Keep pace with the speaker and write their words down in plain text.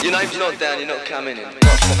Your name's not down, you're not coming in. Not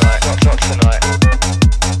tonight, not tonight.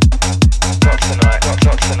 Not tonight, not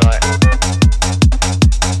tonight.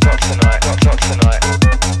 Not tonight, not tonight.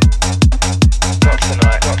 Not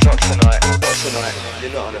tonight, not tonight. Not tonight,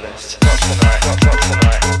 you're not on the list. Not tonight, not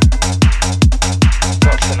tonight.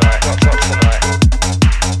 Not tonight, not tonight.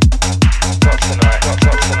 Not tonight, not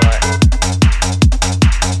tonight.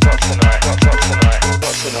 Not tonight, not tonight.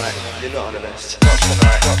 Not tonight, you're not on the list. Not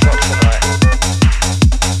tonight, not tonight.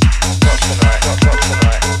 Not tonight, not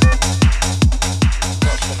tonight.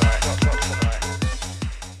 Not tonight, not tonight.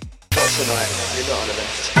 Not tonight, you're not on the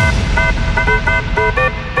list.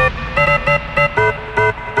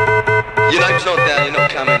 Your name's not down, you're not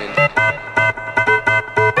coming in.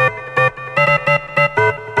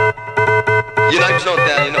 Your name's not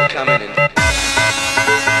down, you're not coming in.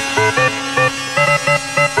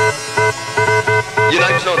 Your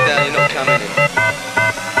name's not down, you're not coming in.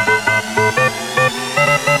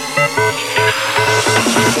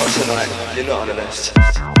 Not tonight, you're not on the list.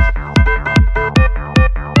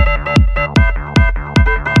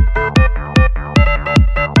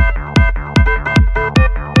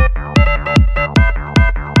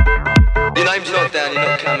 Your name's not down, you're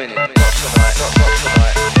not coming in. Not tonight, not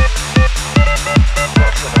tonight.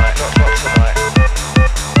 Not tonight, not tonight.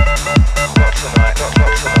 Not tonight, not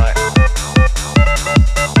tonight.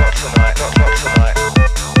 Not tonight, not tonight.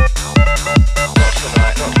 Not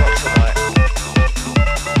tonight, not tonight.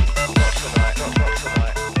 Not tonight, not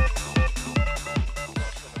tonight.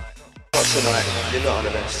 Not tonight, you're not on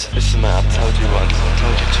the list. Listen man, I've told you once, I've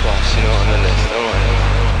told you twice, you're not on the list, alright?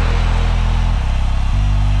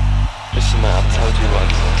 Listen man, I've told you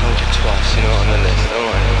once, I've told you twice, you're not on the list,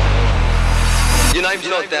 alright? Your name's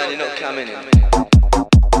not down, you're not coming in.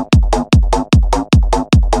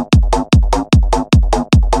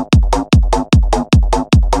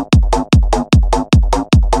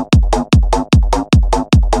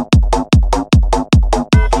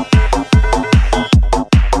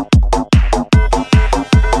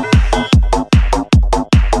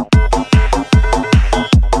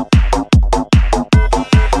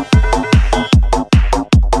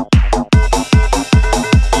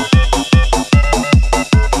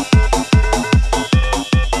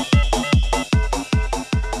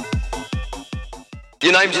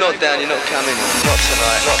 Your name's not down, you're not coming in. Not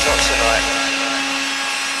tonight, not tonight.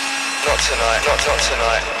 Not tonight, not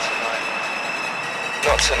tonight.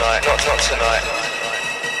 Not tonight, not tonight.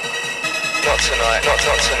 Not tonight, not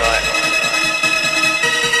tonight.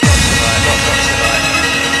 Not tonight, not tonight.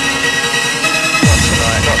 Not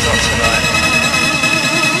tonight, not tonight.